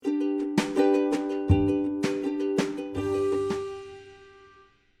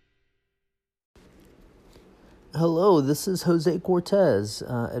Hello, this is Jose Cortez,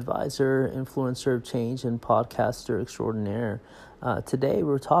 advisor, influencer of change, and podcaster extraordinaire. Today,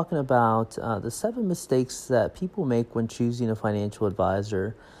 we're talking about the 7 mistakes that people make when choosing a financial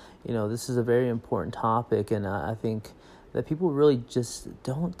advisor. This is a very important topic, and I think that people really just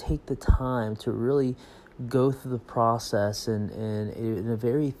don't take the time to really go through the process in a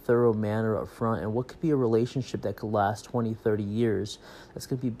very thorough manner up front, and what could be a relationship that could last 20, 30 years that's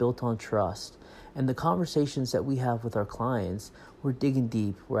going to be built on trust. And the conversations that we have with our clients, we're digging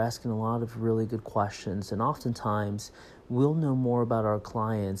deep. We're asking a lot of really good questions. And oftentimes, we'll know more about our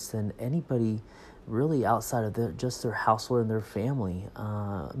clients than anybody really outside of just their household and their family,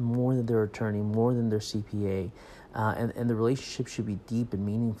 more than their attorney, more than their CPA. And the relationship should be deep and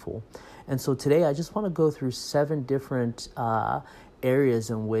meaningful. And so today, I just want to go through 7 different areas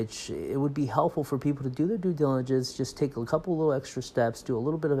in which it would be helpful for people to do their due diligence, just take a couple little extra steps, do a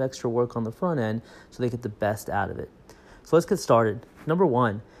little bit of extra work on the front end so they get the best out of it. So let's get started. Number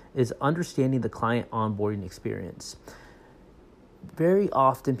 1 is understanding the client onboarding experience. Very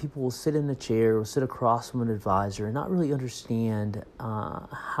often people will sit in a chair or sit across from an advisor and not really understand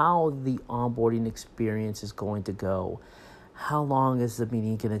how the onboarding experience is going to go. How long is the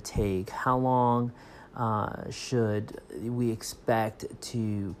meeting going to take? How long should we expect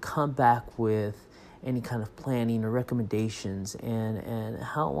to come back with any kind of planning or recommendations, and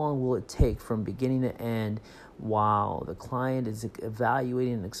how long will it take from beginning to end while the client is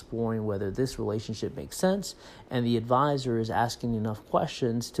evaluating and exploring whether this relationship makes sense, and the advisor is asking enough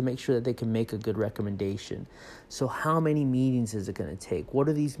questions to make sure that they can make a good recommendation. So how many meetings is it going to take? What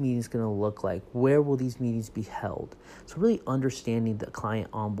are these meetings going to look like? Where will these meetings be held? So really understanding the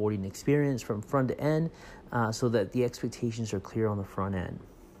client onboarding experience from front to end so that the expectations are clear on the front end.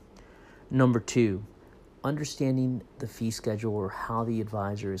 Number 2, understanding the fee schedule or how the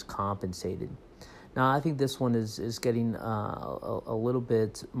advisor is compensated. Now, I think this one is getting a little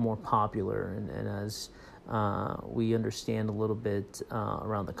bit more popular, and as we understand a little bit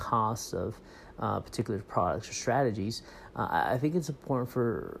around the costs of particular products or strategies, I think it's important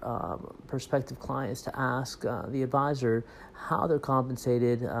for prospective clients to ask the advisor how they're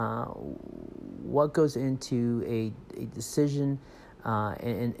compensated, what goes into a decision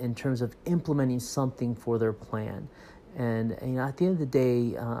in terms of implementing something for their plan. And at the end of the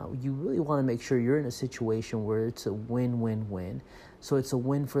day, you really want to make sure you're in a situation where it's a win-win-win. So it's a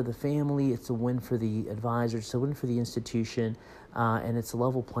win for the family, it's a win for the advisor, it's a win for the institution, and it's a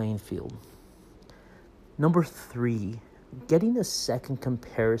level playing field. Number 3, getting a second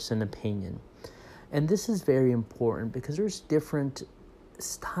comparison opinion. And this is very important because there's different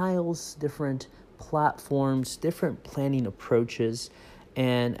styles, different platforms, different planning approaches.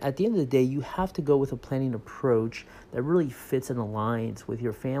 And at the end of the day, you have to go with a planning approach that really fits and aligns with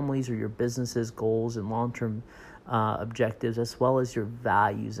your family's or your business's goals and long-term objectives, as well as your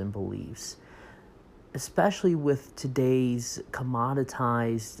values and beliefs. Especially with today's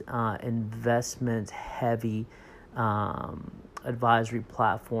commoditized, investment-heavy advisory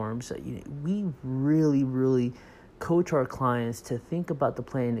platforms, we really coach our clients to think about the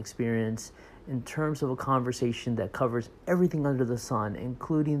planning experience in terms of a conversation that covers everything under the sun,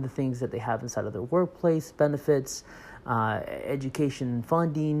 including the things that they have inside of their workplace, benefits, education and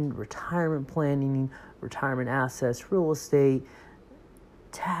funding, retirement planning, retirement assets, real estate,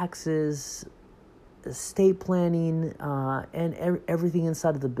 taxes, estate planning, and everything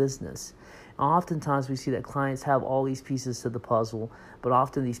inside of the business. Oftentimes we see that clients have all these pieces to the puzzle, but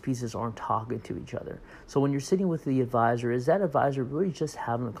often these pieces aren't talking to each other. So when you're sitting with the advisor, is that advisor really just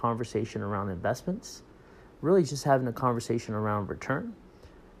having a conversation around investments? Really just having a conversation around return?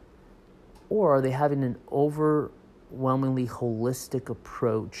 Or are they having an overwhelmingly holistic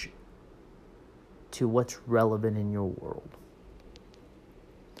approach to what's relevant in your world?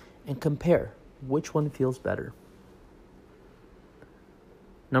 And compare which one feels better.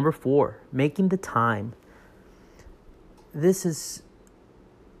 Number 4, making the time. This is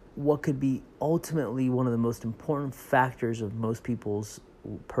what could be ultimately one of the most important factors of most people's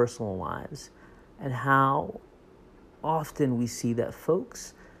personal lives, and how often we see that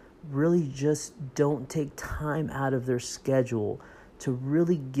folks really just don't take time out of their schedule to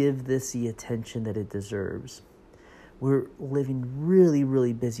really give this the attention that it deserves. We're living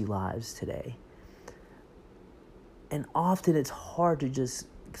really busy lives today. And often it's hard to just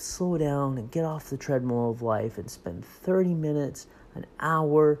slow down and get off the treadmill of life and spend 30 minutes, an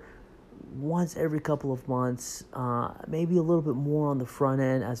hour, once every couple of months, maybe a little bit more on the front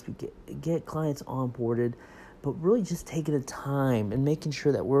end as we get clients onboarded, but really just taking the time and making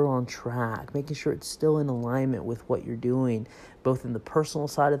sure that we're on track, making sure it's still in alignment with what you're doing, both in the personal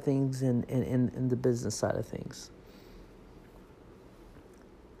side of things and in the business side of things.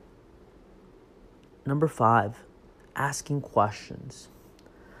 Number 5, asking questions.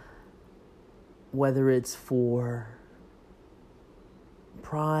 Whether it's for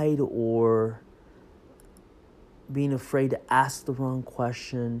pride or being afraid to ask the wrong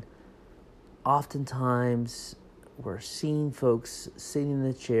question, oftentimes we're seeing folks sitting in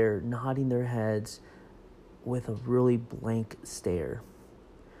the chair, nodding their heads with a really blank stare.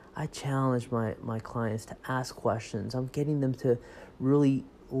 I challenge my clients to ask questions. I'm getting them to really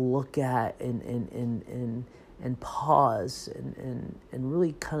look at and pause and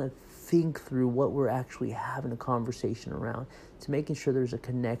really kind of think through what we're actually having a conversation around, to making sure there's a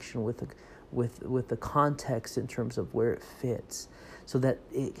connection with the context in terms of where it fits, so that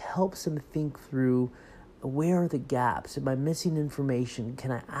it helps them think through, where are the gaps? Am I missing information?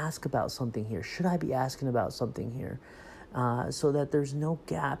 Can I ask about something here? Should I be asking about something here? So that there's no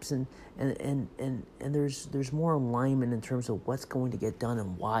gaps and there's more alignment in terms of what's going to get done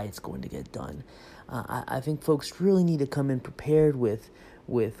and why it's going to get done. I think folks really need to come in prepared with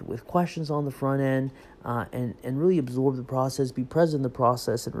questions on the front end, and really absorb the process, be present in the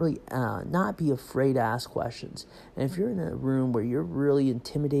process, and really not be afraid to ask questions. And if you're in a room where you're really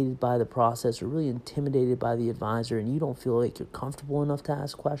intimidated by the process or really intimidated by the advisor and you don't feel like you're comfortable enough to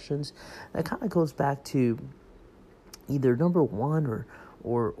ask questions, that kind of goes back to either number 1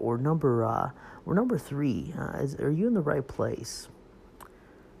 or number 3. Are you in the right place?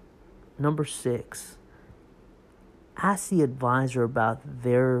 Number 6, ask the advisor about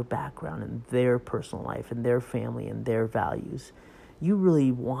their background and their personal life and their family and their values. You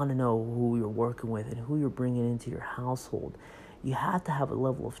really want to know who you're working with and who you're bringing into your household. You have to have a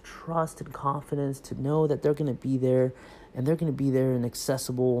level of trust and confidence to know that they're going to be there, and they're going to be there and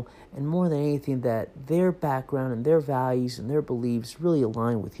accessible, and more than anything, that their background and their values and their beliefs really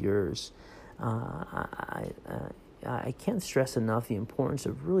align with yours. I can't stress enough the importance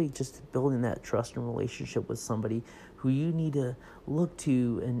of really just building that trust and relationship with somebody who you need to look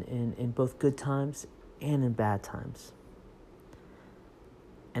to in both good times and in bad times.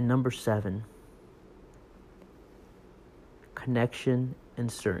 And number 7, connection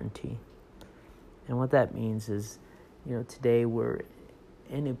and certainty. And what that means is, today we're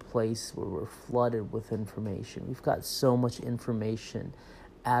in a place where we're flooded with information. We've got so much information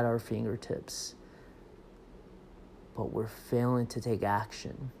at our fingertips, but we're failing to take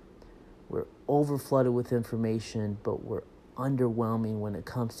action. We're overflooded with information, but we're underwhelming when it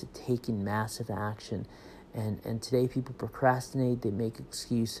comes to taking massive action. And today people procrastinate, they make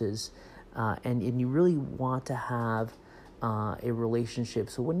excuses, and you really want to have a relationship.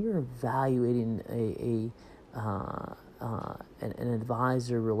 So when you're evaluating an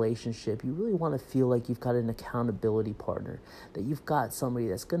advisor relationship, you really want to feel like you've got an accountability partner, that you've got somebody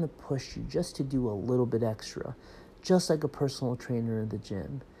that's going to push you just to do a little bit extra, just like a personal trainer in the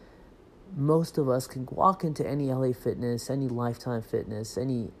gym. Most of us can walk into any LA Fitness, any Lifetime Fitness,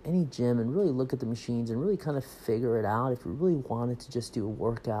 any gym, and really look at the machines and really kind of figure it out if we really wanted to just do a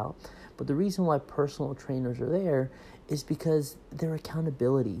workout. But the reason why personal trainers are there is because they're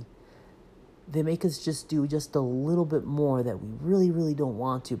accountability. They make us just do just a little bit more that we really, really don't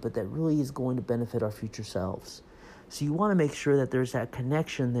want to, but that really is going to benefit our future selves. So you want to make sure that there's that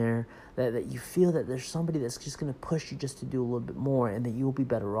connection there, that you feel that there's somebody that's just going to push you just to do a little bit more, and that you'll be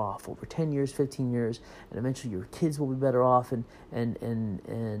better off over 10 years, 15 years, and eventually your kids will be better off. And in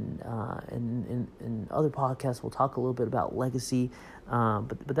other podcasts, we'll talk a little bit about legacy,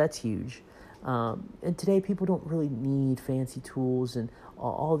 but that's huge. And today people don't really need fancy tools, and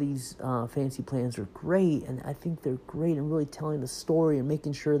all these fancy plans are great, and I think they're great in really telling the story and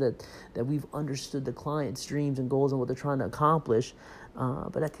making sure that we've understood the client's dreams and goals and what they're trying to accomplish.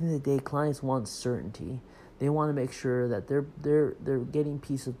 But at the end of the day, clients want certainty. They want to make sure that they're getting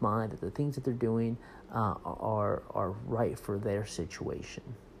peace of mind, that the things that they're doing are right for their situation.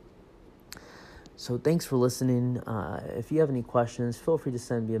 So thanks for listening. If you have any questions, feel free to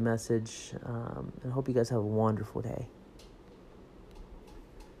send me a message. And I hope you guys have a wonderful day.